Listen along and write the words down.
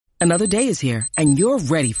Another day is here, and you're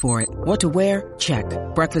ready for it. What to wear? Check.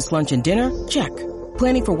 Breakfast, lunch, and dinner? Check.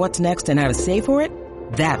 Planning for what's next and how to save for it?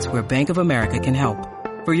 That's where Bank of America can help.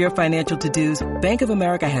 For your financial to-dos, Bank of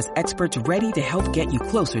America has experts ready to help get you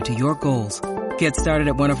closer to your goals. Get started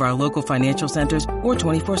at one of our local financial centers or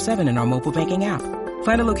 24/7 in our mobile banking app.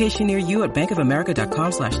 Find a location near you at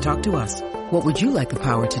bankofamerica.com/talktous. What would you like the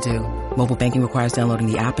power to do? Mobile banking requires downloading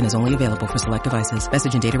the app and is only available for select devices.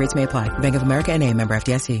 Message and data rates may apply. Bank of America NA, member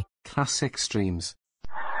FDIC. Classic streams.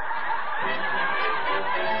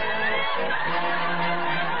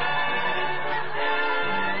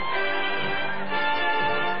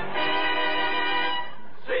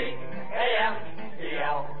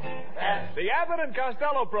 The Abbott and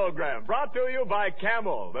Costello program, brought to you by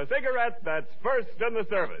Camel, the cigarette that's first in the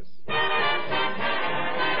service.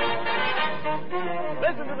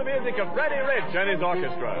 Listen to the music of Freddie Rich and his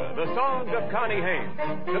orchestra, the songs of Connie Haynes,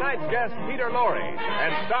 tonight's guest Peter Lorre,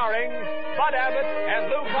 and starring Bud Abbott and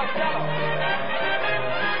Lou Costello.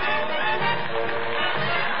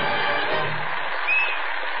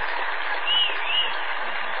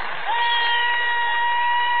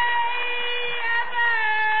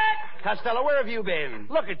 Costello, where have you been?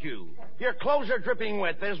 Look at you. Your clothes are dripping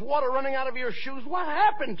wet. There's water running out of your shoes. What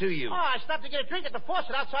happened to you? Oh, I stopped to get a drink at the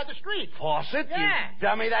faucet outside the street. Faucet? Yeah. You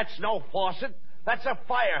dummy, that's no faucet. That's a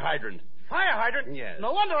fire hydrant. Fire hydrant? Yes.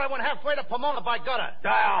 No wonder I went halfway to Pomona by gutter.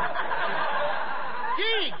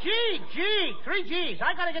 G. 3 G's.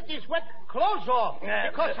 I gotta get these wet clothes off.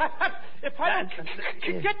 Because if I don't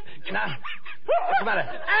get... Now, what's the matter?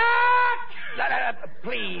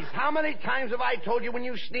 Please, how many times have I told you when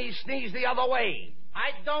you sneeze, sneeze the other way?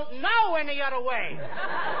 I don't know any other way.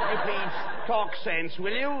 Hey, please, talk sense,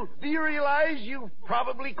 will you? Do you realize you've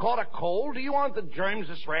probably caught a cold? Do you want the germs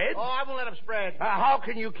to spread? Oh, I won't let them spread. How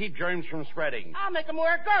can you keep germs from spreading? I'll make them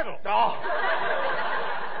wear a girdle. Oh.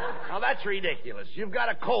 Now, that's ridiculous. You've got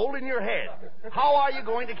a cold in your head. How are you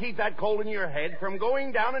going to keep that cold in your head from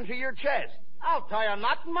going down into your chest? I'll tie a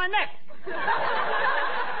knot in my neck. Hey,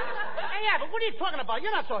 yeah, but what are you talking about?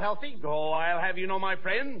 You're not so healthy. Oh, I'll have you know, my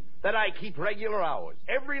friend, that I keep regular hours.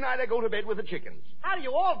 Every night I go to bed with the chickens. How do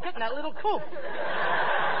you all get in that little coop?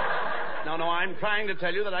 No, I'm trying to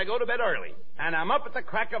tell you that I go to bed early, and I'm up at the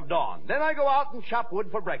crack of dawn. Then I go out and chop wood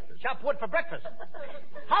for breakfast. Chop wood for breakfast?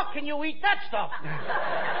 How can you eat that stuff?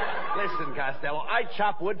 Listen, Costello, I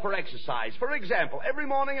chop wood for exercise. For example, every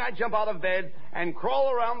morning I jump out of bed and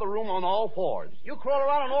crawl around the room on all fours. You crawl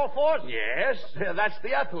around on all fours? Yes, that's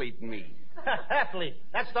the athlete in me. Athlete?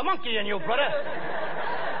 That's the monkey in you, brother.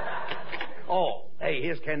 Oh, hey,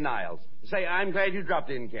 here's Ken Niles. Say, I'm glad you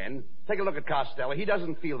dropped in, Ken. Take a look at Costello. He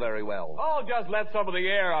doesn't feel very well. Oh, just let some of the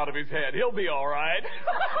air out of his head. He'll be all right.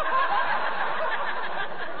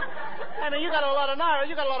 I mean, you got a lot of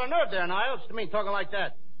nerve there, Niles, to me talking like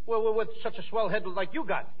that. Well, with such a swell head like you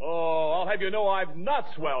got. Oh, I'll have you know I'm not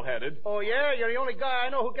swell-headed. Oh, yeah? You're the only guy I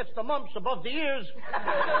know who gets the mumps above the ears.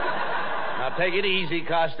 Now, take it easy,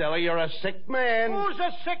 Costello. You're a sick man. Who's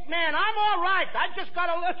a sick man? I'm all right. I just got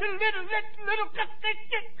a little...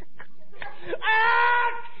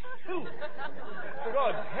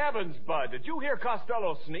 Good heavens, Bud. Did you hear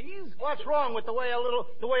Costello sneeze? What's wrong with the way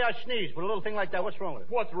I sneeze with a little thing like that? What's wrong with it?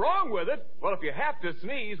 What's wrong with it? Well, if you have to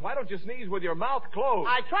sneeze, why don't you sneeze with your mouth closed?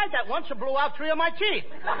 I tried that once and blew out 3 of my teeth.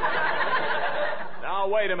 Now,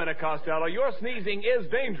 wait a minute, Costello. Your sneezing is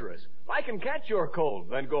dangerous. I can catch your cold,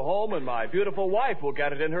 then go home and my beautiful wife will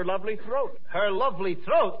get it in her lovely throat. Her lovely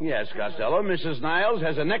throat? Yes, Costello. Mrs. Niles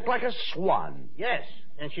has a neck like a swan. Yes,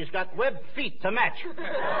 and she's got webbed feet to match.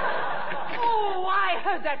 Oh, I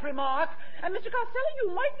heard that remark. And Mr. Costello,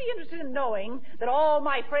 you might be interested in knowing that all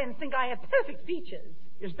my friends think I have perfect features.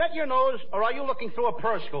 Is that your nose, or are you looking through a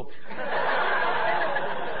periscope?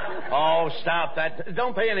 Oh, stop that.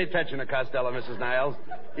 Don't pay any attention to Costello, Mrs. Niles.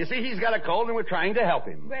 You see, he's got a cold and we're trying to help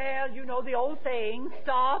him. Well, you know the old saying,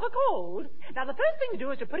 starve a cold. Now, the first thing to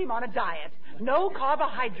do is to put him on a diet. No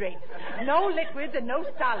carbohydrates, no liquids, and no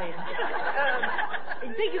solids.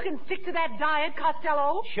 You think you can stick to that diet,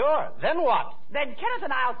 Costello? Sure. Then what? Then Kenneth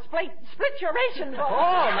and I'll split your rations.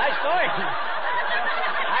 Oh, nice going.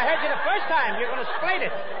 I heard you the first time. You're going to split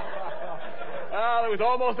it. Well, it was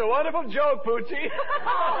almost a wonderful joke, Poochie.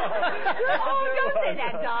 Oh, don't say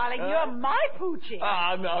that, darling. You're my Poochie.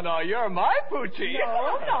 No, you're my Poochie.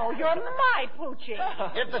 No, you're my Poochie.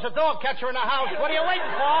 If there's a dog catcher in the house, what are you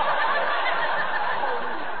waiting for?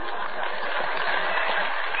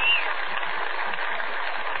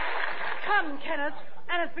 Come, Kenneth.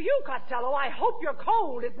 And as for you, Costello, I hope your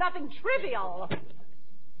cold is nothing trivial.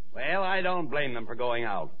 Well, I don't blame them for going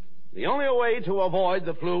out. The only way to avoid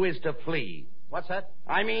the flu is to flee. What's that?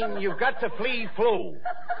 I mean, you've got to flee flu.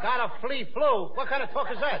 Gotta flee flu. What kind of talk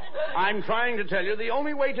is that? I'm trying to tell you the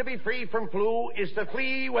only way to be free from flu is to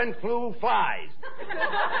flee when flu flies.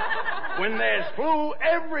 When there's flu,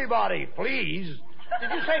 everybody flees.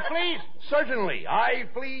 Did you say fleas? Certainly. I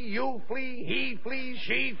flee, you flee, he flees,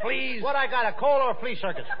 she flees. What I got, a cold or a flea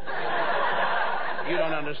circus? You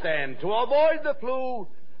don't understand. To avoid the flu,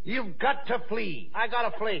 you've got to flee. I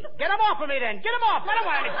gotta flee. Get him off of me then. Get him off. I don't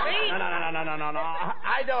want any fleas.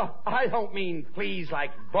 No. I don't mean fleas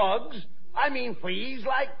like bugs. I mean fleas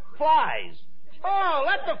like flies. Oh,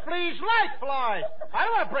 let the fleas like flies. I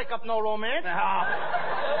don't want to break up no romance.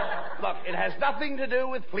 Look, it has nothing to do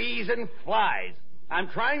with fleas and flies. I'm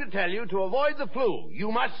trying to tell you, to avoid the flu,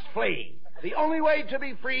 you must flee. The only way to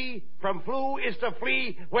be free from flu is to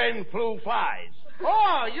flee when flu flies.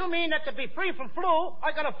 Oh, you mean that to be free from flu,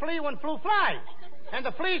 I gotta flee when flu flies. And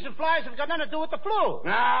the fleas and flies have got nothing to do with the flu.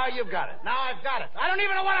 Now you've got it. Now I've got it. I don't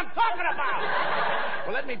even know what I'm talking about.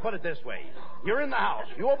 Well, let me put it this way. You're in the house.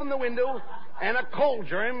 You open the window, and a cold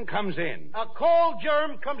germ comes in. A cold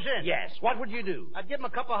germ comes in? Yes. What would you do? I'd give him a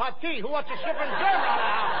cup of hot tea. Who wants a shivering germ out of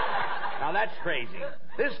the house? Now, that's crazy.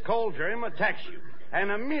 This cold germ attacks you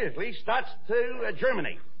and immediately starts to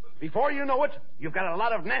germinate. Before you know it, you've got a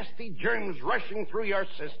lot of nasty germs rushing through your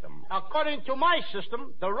system. According to my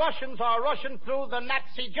system, the Russians are rushing through the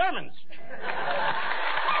Nazi Germans.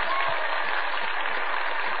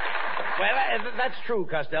 Well, that's true,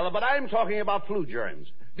 Costello, but I'm talking about flu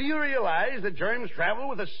germs. Do you realize that germs travel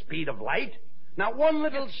with the speed of light? Now, one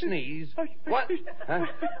little sneeze... What?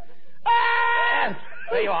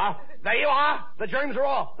 There you are. There you are. The germs are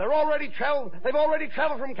off. They've already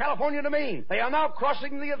traveled from California to Maine. They are now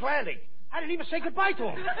crossing the Atlantic. I didn't even say goodbye to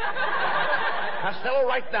him. Costello,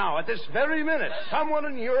 right now, at this very minute, someone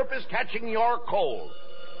in Europe is catching your cold.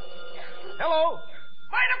 Hello?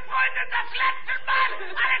 Meine Freunde, das letzte Mal,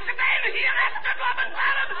 alle zusammen hier letzte Woche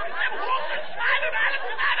waren, im großen Schwein und alle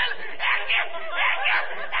zusammen,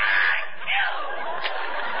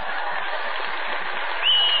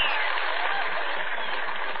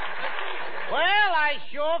 Well, I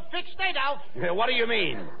sure fixed it out. What do you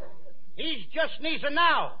mean? He's just sneezing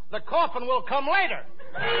now. The coffin will come later.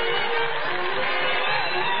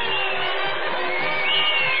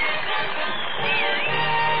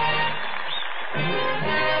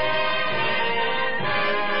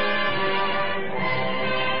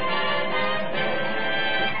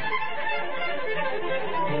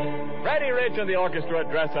 Freddie Rich and the orchestra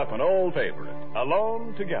dress up an old favorite,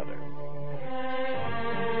 Alone Together.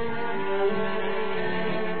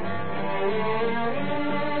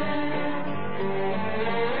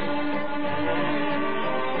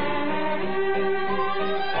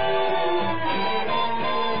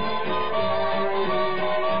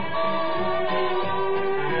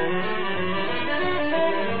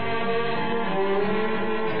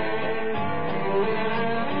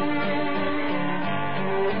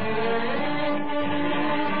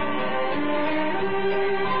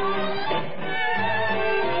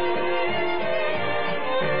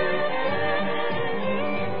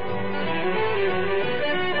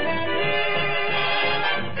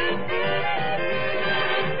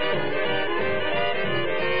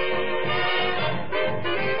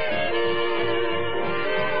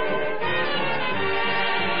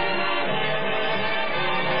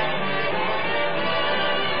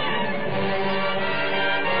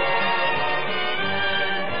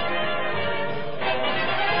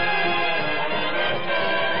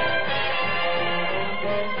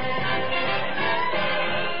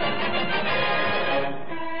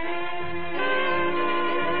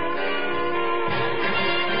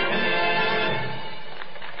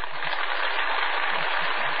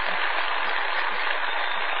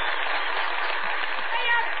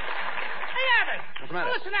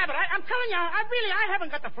 Listen, Abbott, I'm telling you, I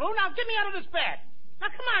haven't got the flu. Now, get me out of this bed. Now,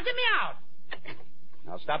 come on, get me out.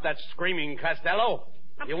 Now, stop that screaming, Costello.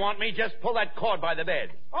 You want me just pull that cord by the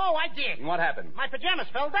bed. Oh, I did. And what happened? My pajamas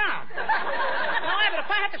fell down. Now, Abbott,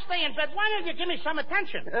 if I had to stay in bed, why didn't you give me some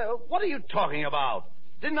attention? What are you talking about?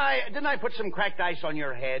 Didn't I put some cracked ice on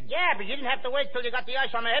your head? Yeah, but you didn't have to wait till you got the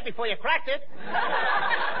ice on my head before you cracked it.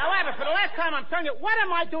 Now, Abbott, for the last time, I'm telling you, what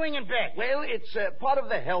am I doing in bed? Well, it's part of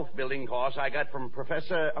the health building course I got from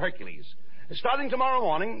Professor Hercules. Starting tomorrow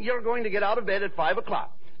morning, you're going to get out of bed at 5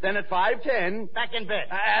 o'clock. Then at 5:10... Back in bed.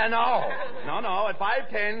 No. At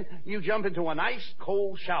 5:10, you jump into a nice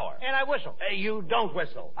cold shower. And I whistle. You don't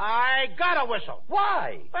whistle. I gotta whistle.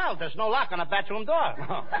 Why? Well, there's no lock on a bathroom door.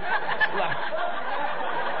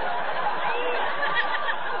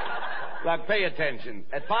 Look, pay attention.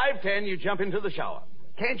 At 5:10, you jump into the shower.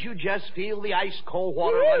 Can't you just feel the ice-cold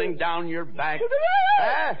water running down your back?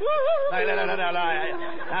 Huh? No.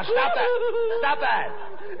 Now, stop that. Stop that.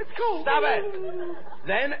 It's cold. Stop it.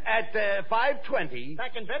 Then, at 5:20...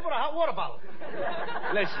 Back in bed with a hot water bottle.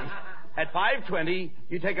 Listen. At 5:20,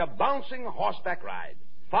 you take a bouncing horseback ride.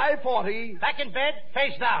 5:40... Back in bed,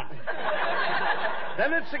 face down.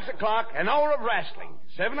 Then at 6 o'clock, an hour of wrestling.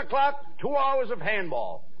 7 o'clock, 2 hours of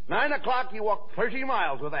handball. 9 o'clock, you walk 30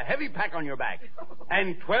 miles with a heavy pack on your back.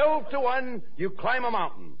 And 12 to 1, you climb a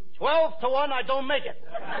mountain. 12 to 1, I don't make it.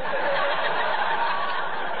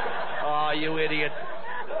 Oh, you idiot.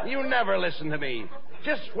 You never listen to me.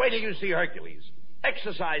 Just wait till you see Hercules.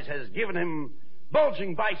 Exercise has given him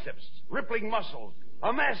bulging biceps, rippling muscles,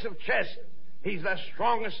 a massive chest. He's the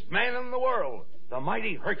strongest man in the world, the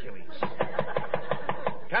mighty Hercules.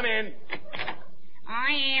 Come in.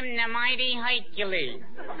 I am the mighty Hercules.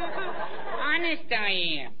 Honest, I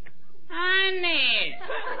am. Honest.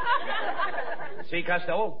 See,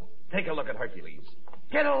 Costello? Take a look at Hercules.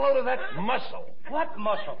 Get a load of that muscle. What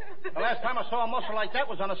muscle? The last time I saw a muscle like that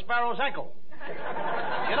was on a sparrow's ankle.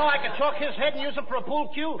 You know, I could chalk his head and use him for a pool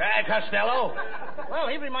cue. Costello. Well,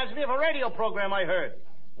 he reminds me of a radio program I heard.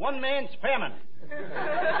 One man's famine.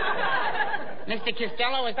 Mr.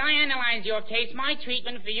 Costello, as I analyze your case, my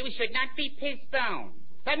treatment for you should not be postponed.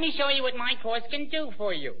 Let me show you what my course can do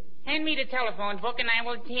for you. Hand me the telephone book and I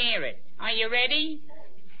will tear it. Are you ready?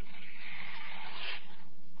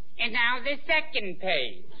 And now the second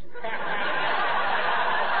page.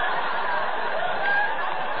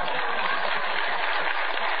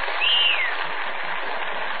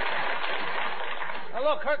 Now,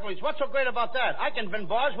 look, Hercules, what's so great about that? I can bend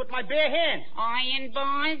bars with my bare hands. Iron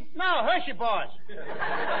bars? No, Hershey bars.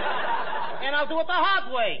 And I'll do it the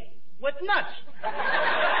hard way, with nuts.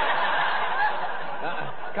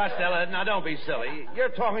 Costello, now don't be silly. You're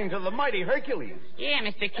talking to the mighty Hercules. Yeah,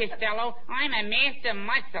 Mr. Costello, I'm a master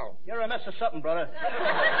muscle. You're a mess of something, brother.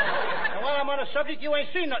 And while I'm on the subject, you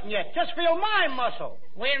ain't seen nothing yet. Just feel my muscle.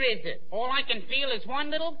 Where is it? All I can feel is one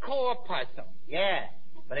little corpuscle. Yeah,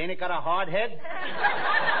 but ain't it got a hard head?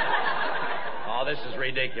 Oh, this is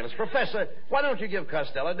ridiculous. Professor, why don't you give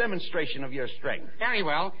Costello a demonstration of your strength? Very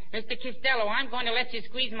well. Mr. Costello, I'm going to let you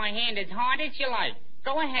squeeze my hand as hard as you like.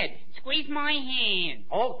 Go ahead. Squeeze my hand.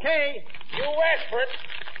 Okay. You asked for it.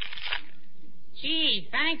 Gee,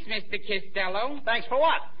 thanks, Mr. Costello. Thanks for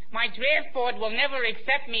what? My draft board will never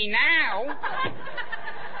accept me now.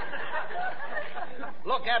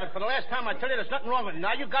 Look, Abbott, for the last time I tell you there's nothing wrong with you.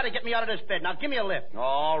 Now, you got to get me out of this bed. Now, give me a lift.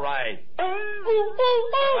 All right.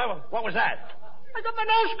 What was that? I got my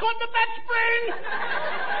nose caught in the bed spring.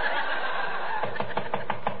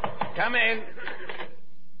 Come in.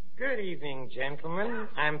 Good evening, gentlemen.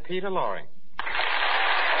 I'm Peter Lorre.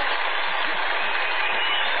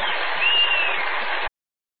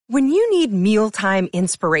 When you need mealtime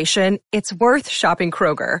inspiration, it's worth shopping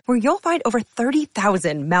Kroger, where you'll find over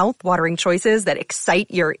 30,000 mouth-watering choices that excite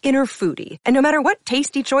your inner foodie. And no matter what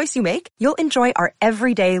tasty choice you make, you'll enjoy our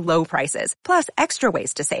everyday low prices, plus extra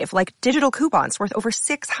ways to save, like digital coupons worth over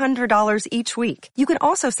 $600 each week. You can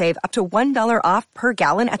also save up to $1 off per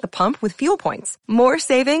gallon at the pump with fuel points. More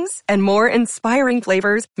savings and more inspiring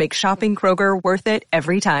flavors make shopping Kroger worth it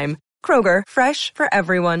every time. Kroger, fresh for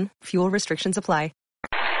everyone. Fuel restrictions apply.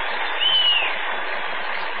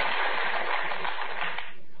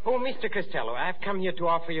 Oh, Mr. Costello, I've come here to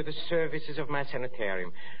offer you the services of my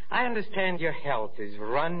sanitarium. I understand your health is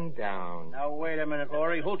run down. Now, wait a minute,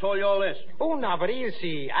 Laurie. Who told you all this? Oh, nobody. You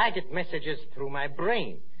see, I get messages through my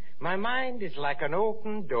brain. My mind is like an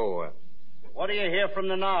open door. What do you hear from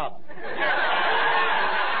the knob?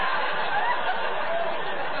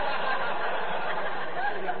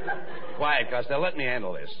 Quiet, Costello. Let me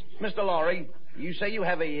handle this. Mr. Lorre, you say you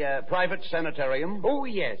have a private sanitarium? Oh,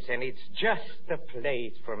 yes, and it's just the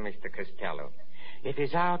place for Mr. Costello. It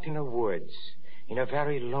is out in the woods, in a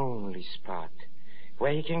very lonely spot,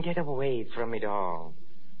 where he can get away from it all.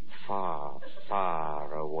 Far,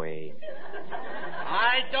 far away.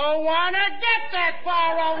 I don't want to get that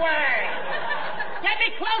far away. Get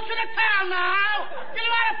me closer to town now. Get a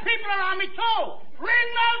lot of people around me, too.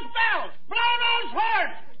 Ring those bells. Blow those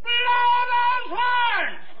horns. Blow those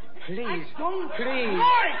horns. Please, Noise. please.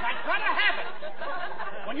 I gotta have it.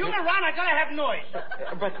 When you're around, I gotta have noise.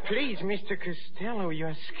 But please, Mr. Costello,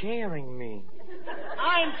 you're scaring me.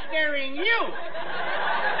 I'm scaring you.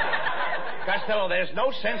 Costello, there's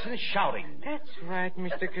no sense in shouting. That's right,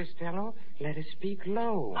 Mr. Costello. Let us speak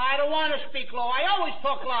low. I don't want to speak low. I always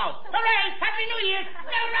talk loud. Hooray! Happy New Year!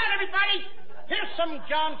 Get around, everybody. Here's some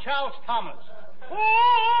John Charles Thomas.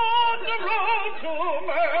 On the road to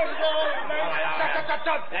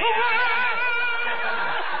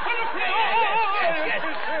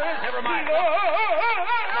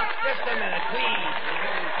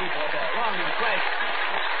Frank.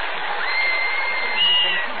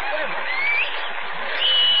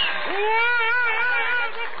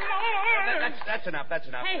 That's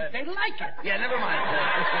enough. Hey, they like it. Yeah, never mind.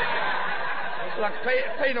 Look,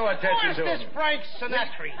 pay no attention to him. Where's this Frank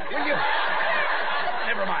Sinatra? Will you?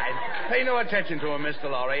 Never mind. Pay no attention to him, Mr.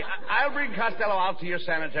 Lorry. I'll bring Costello out to your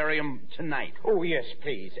sanitarium tonight. Oh, yes,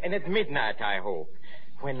 please. And at midnight, I hope.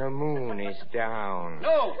 When the moon is down.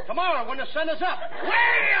 No, tomorrow when the sun is up.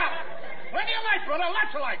 Way up! Plenty of light, brother.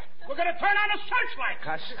 Lots of light. We're going to turn on a searchlight.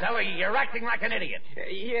 Costello, you're acting like an idiot.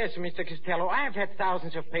 Yes, Mr. Costello. I've had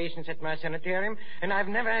thousands of patients at my sanitarium, and I've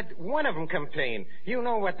never had one of them complain. You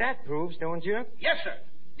know what that proves, don't you? Yes, sir.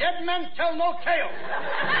 Dead men tell no tales. Get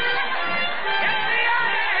me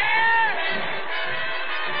out of here!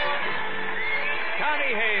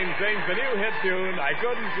 Connie Haynes sings the new hit tune, I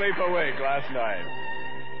Couldn't Sleep a Wink Last Night.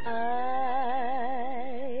 I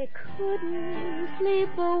couldn't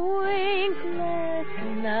sleep a wink last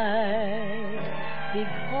night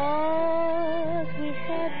because we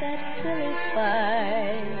had that silly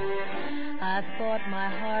fight. I thought my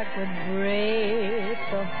heart would break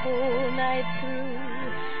the whole night through.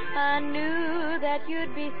 I knew that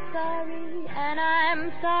you'd be sorry, and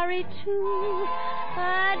I'm sorry too.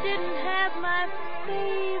 I didn't have my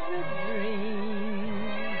favorite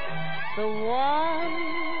dream, the one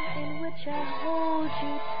in which I hold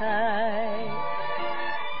you tight.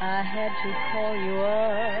 I had to call you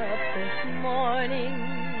up this morning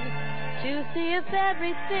to see if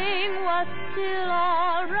everything was still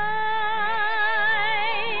all right.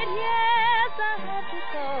 Yes, I had to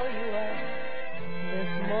call you up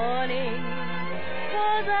this morning,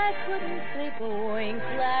 'cause I couldn't sleep a wink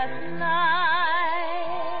last night.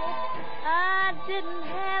 I didn't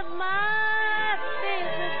have my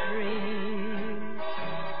favorite dream,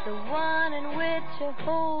 the one in which I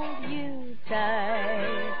hold you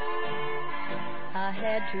tight. I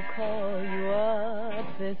had to call you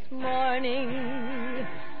up this morning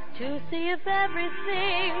to see if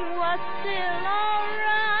everything was still all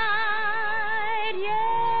right.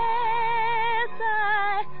 Yes,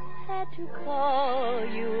 I had to call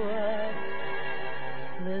you up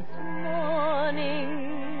this morning,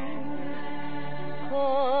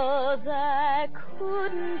 'cause I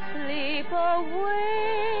couldn't sleep a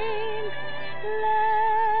wink last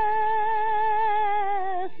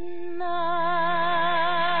night.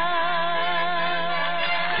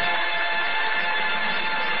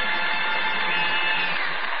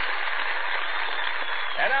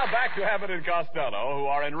 And now back to Abbott and Costello, who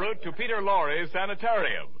are en route to Peter Lorre's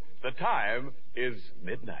sanitarium. The time is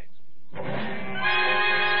midnight.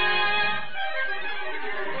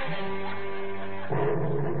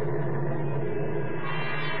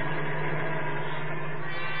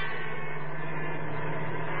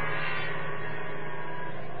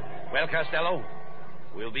 Well, Costello,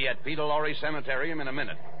 we'll be at Peter Lorre's sanitarium in a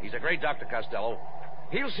minute. He's a great doctor, Costello.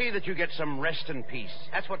 He'll see that you get some rest and peace.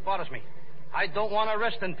 That's what bothers me. I don't want to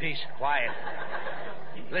rest in peace. Quiet.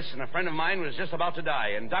 Listen, a friend of mine was just about to die,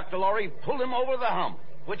 and Dr. Lorre pulled him over the hump.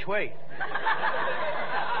 Which way?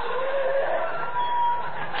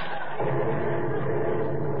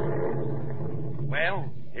 Well,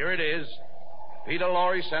 here it is. Peter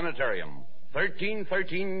Lorre Sanitarium,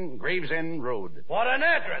 1313 Gravesend Road. What an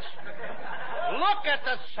address. Look at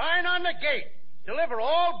the sign on the gate. Deliver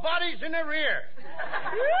all bodies in the rear.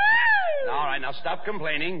 All right, now stop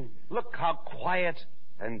complaining. Look how quiet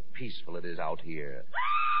and peaceful it is out here.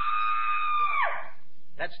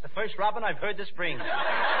 That's the first robin I've heard this spring.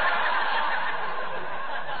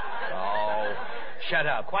 Oh, shut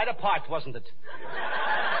up. Quite a part, wasn't it?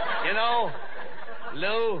 You know,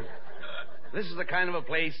 Lou, this is the kind of a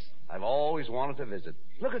place I've always wanted to visit.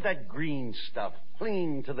 Look at that green stuff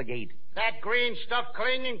clinging to the gate. That green stuff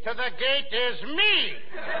clinging to the gate is me.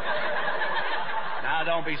 Now,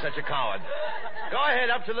 don't be such a coward. Go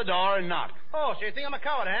ahead up to the door and knock. Oh, so you think I'm a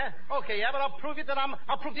coward, huh? Okay, yeah, but I'll prove you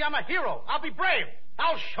I'm a hero. I'll be brave.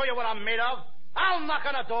 I'll show you what I'm made of. I'll knock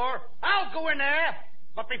on the door. I'll go in there.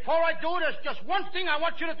 But before I do, there's just one thing I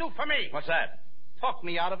want you to do for me. What's that? Talk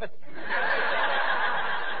me out of it.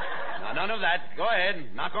 Now, none of that. Go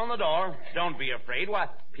ahead. Knock on the door. Don't be afraid. Why,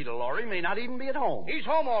 Peter Lorre may not even be at home. He's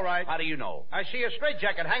home, all right. How do you know? I see a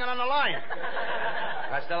straitjacket hanging on the line.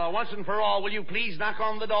 Costello, once and for all, will you please knock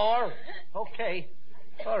on the door? Okay.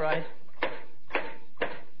 All right.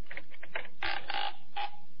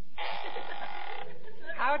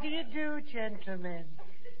 How do you do, gentlemen?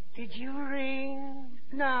 Did you ring?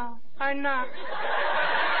 No, I knocked.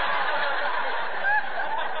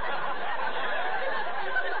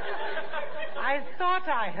 I thought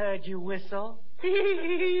I heard you whistle.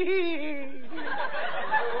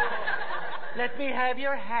 Let me have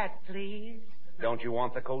your hat, please. Don't you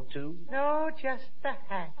want the coat, too? No, just the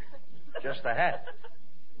hat. Just the hat.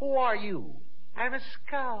 Who are you? I'm a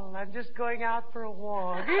skull. I'm just going out for a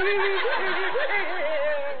walk. Come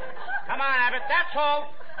on, Abbott, that's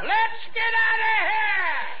all. Let's get out of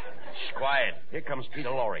here! Shh, quiet. Here comes Peter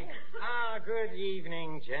Lorre. Good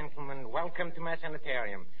evening, gentlemen. Welcome to my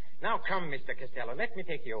sanitarium. Now come, Mr. Costello. Let me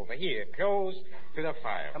take you over. Here, close to the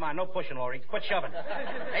fire. Come on, no pushing, Lorre. Quit shoving.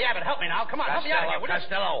 Hey, Abbott, help me now. Come on, help me out here.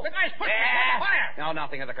 Costello. The guy's pushing me to the fire. No,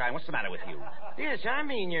 nothing of the kind. What's the matter with you? Yes, I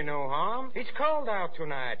mean you no harm. It's cold out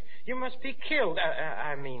tonight. You must be killed.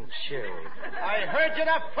 Chilled. I heard you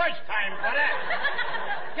the first time, brother.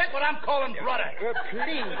 Get what I'm calling brother.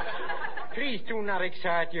 Please do not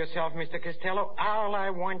excite yourself, Mr. Costello. All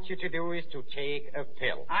I want you to do is to take a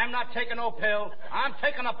pill. I'm not taking no pill. I'm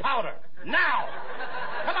taking a powder. Now!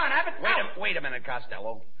 Come on, Abbott. Wait a minute,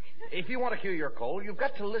 Costello. If you want to cure your cold, you've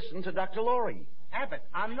got to listen to Dr. Lorre. Abbott,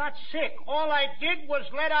 I'm not sick. All I did was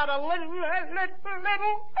let out a little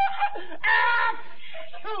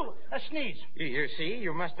a sneeze. You see,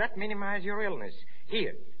 you must not minimize your illness.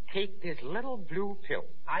 Here, take this little blue pill.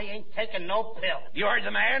 I ain't taking no pill. You heard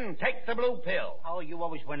the man. Take the blue pill. Oh, you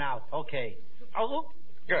always went out. Okay. Oh,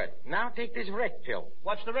 good. Now take this red pill.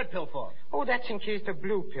 What's the red pill for? Oh, that's in case the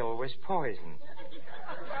blue pill was poisoned.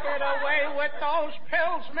 Get away with those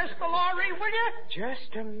pills, Mr. Lorre, will you?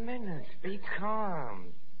 Just a minute. Be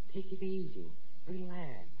calm. Take it easy.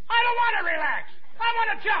 Relax. I don't want to relax. I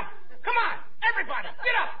want to jump. Come on, everybody,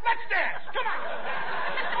 get up. Let's dance. Come on.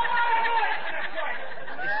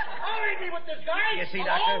 I'll leave me with this guy. You see, alone?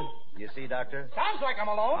 Doctor? You see, Doctor? Sounds like I'm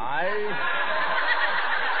alone.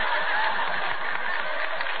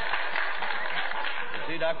 You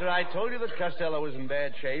see, Doctor, I told you that Costello was in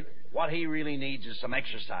bad shape. What he really needs is some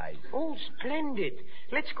exercise. Oh, splendid.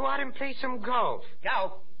 Let's go out and play some golf.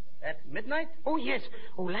 Golf? At midnight? Oh, yes.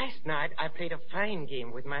 Oh, last night I played a fine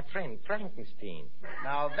game with my friend Frankenstein.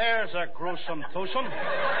 Now, there's a gruesome twosome.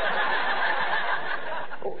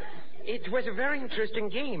 Oh, it was a very interesting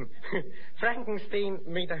game. Frankenstein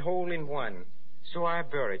made a hole in one, so I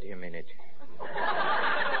buried him in it.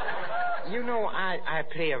 You know, I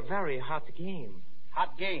play a very hot game.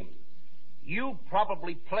 Hot game? You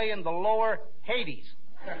probably play in the lower Hades.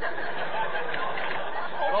 The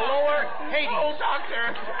lower Hades. Oh,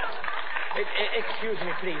 Doctor. Excuse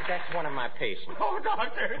me, please. That's one of my patients. Oh,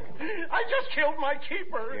 Doctor. I just killed my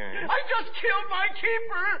keeper. Yeah. I just killed my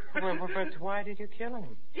keeper. Well, but why did you kill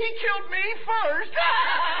him? He killed me first.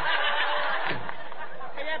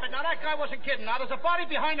 Hey, Abbott, now that guy wasn't kidding. Now, there's a body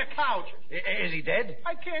behind the couch. Is he dead?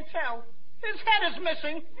 I can't tell. His head is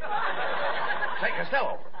missing. Say,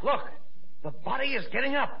 Costello, look. The body is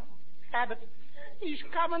getting up. Abbott, he's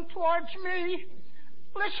coming towards me.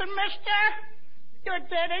 Listen, mister. You're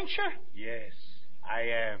dead, ain't you? Yes, I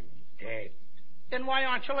am dead. Then why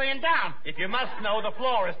aren't you laying down? If you must know, the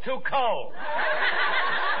floor is too cold.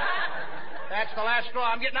 That's the last straw.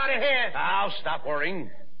 I'm getting out of here. Now, stop worrying.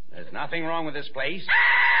 There's nothing wrong with this place.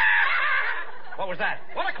 What was that?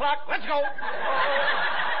 1 o'clock. Let's go.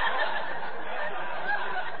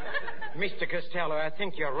 Mr. Costello, I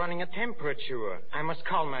think you're running a temperature. I must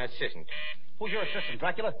call my assistant. Who's your assistant,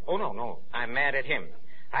 Dracula? Oh, no. I'm mad at him.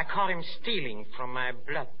 I caught him stealing from my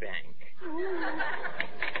blood bank.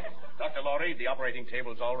 Dr. Lorre, the operating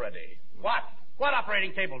table's all ready. What? What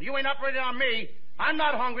operating table? You ain't operating on me. I'm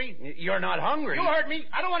not hungry. You're not hungry? You heard me.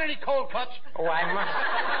 I don't want any cold cuts. Oh,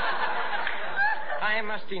 I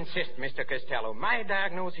must insist, Mr. Costello. My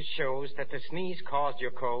diagnosis shows that the sneeze caused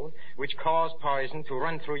your cold, which caused poison to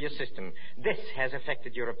run through your system. This has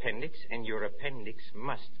affected your appendix, and your appendix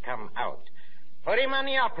must come out. Put him on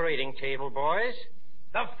the operating table, boys.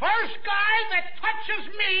 The first guy that touches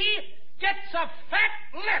me gets a fat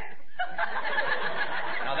lip.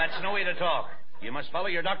 Now, that's no way to talk. You must follow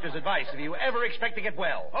your doctor's advice if you ever expect to get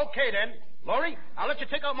well. Okay, then. Lorre, I'll let you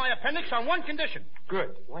take out my appendix on one condition.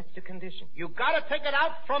 Good. What's the condition? You gotta take it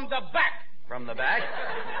out from the back. From the back?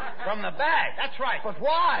 From the back? That's right. But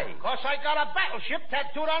why? Because I got a battleship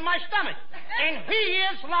tattooed on my stomach. And he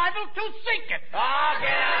is liable to sink it. Oh, get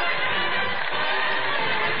out!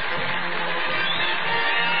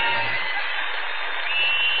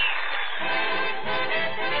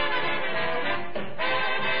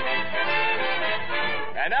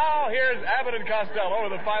 And now, here's Abbott and Costello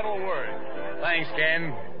with the final word. Thanks,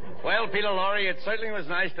 Ken. Well, Peter Lorre, it certainly was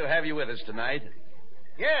nice to have you with us tonight.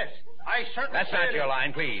 Yes, I certainly... That's not your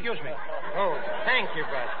line, please. Excuse me. Oh, thank you,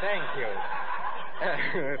 Bud. Thank you.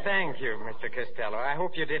 Thank you, Mr. Costello. I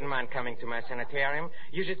hope you didn't mind coming to my sanitarium.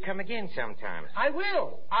 You should come again sometime. I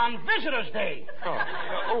will, on Visitor's Day.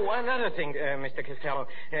 Oh, another thing, Mr. Costello.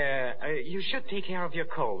 You should take care of your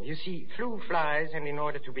cold. You see, flu flies, and in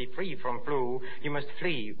order to be free from flu, you must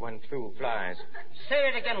flee when flu flies. Say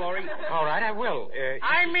it again, Laurie. All right, I will.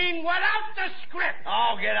 I mean, without the script.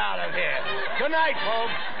 Oh, get out of here. Good night,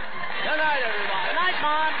 folks. Good night, everybody. Good night,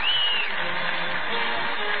 Mom.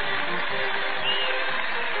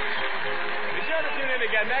 Be sure to tune in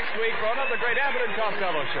again next week for another great Abbott and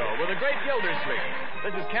Costello show with a great Gildersleeve.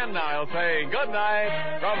 This is Ken Niles saying good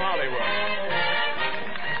night from Hollywood.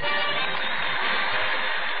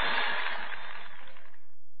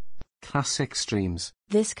 Classic Streams.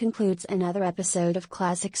 This concludes another episode of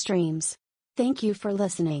Classic Streams. Thank you for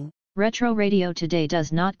listening. Retro Radio Today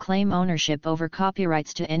does not claim ownership over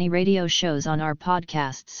copyrights to any radio shows on our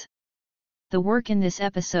podcasts. The work in this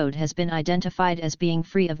episode has been identified as being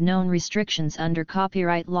free of known restrictions under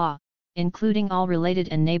copyright law, including all related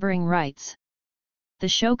and neighboring rights. The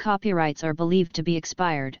show copyrights are believed to be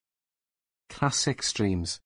expired. Classic Streams.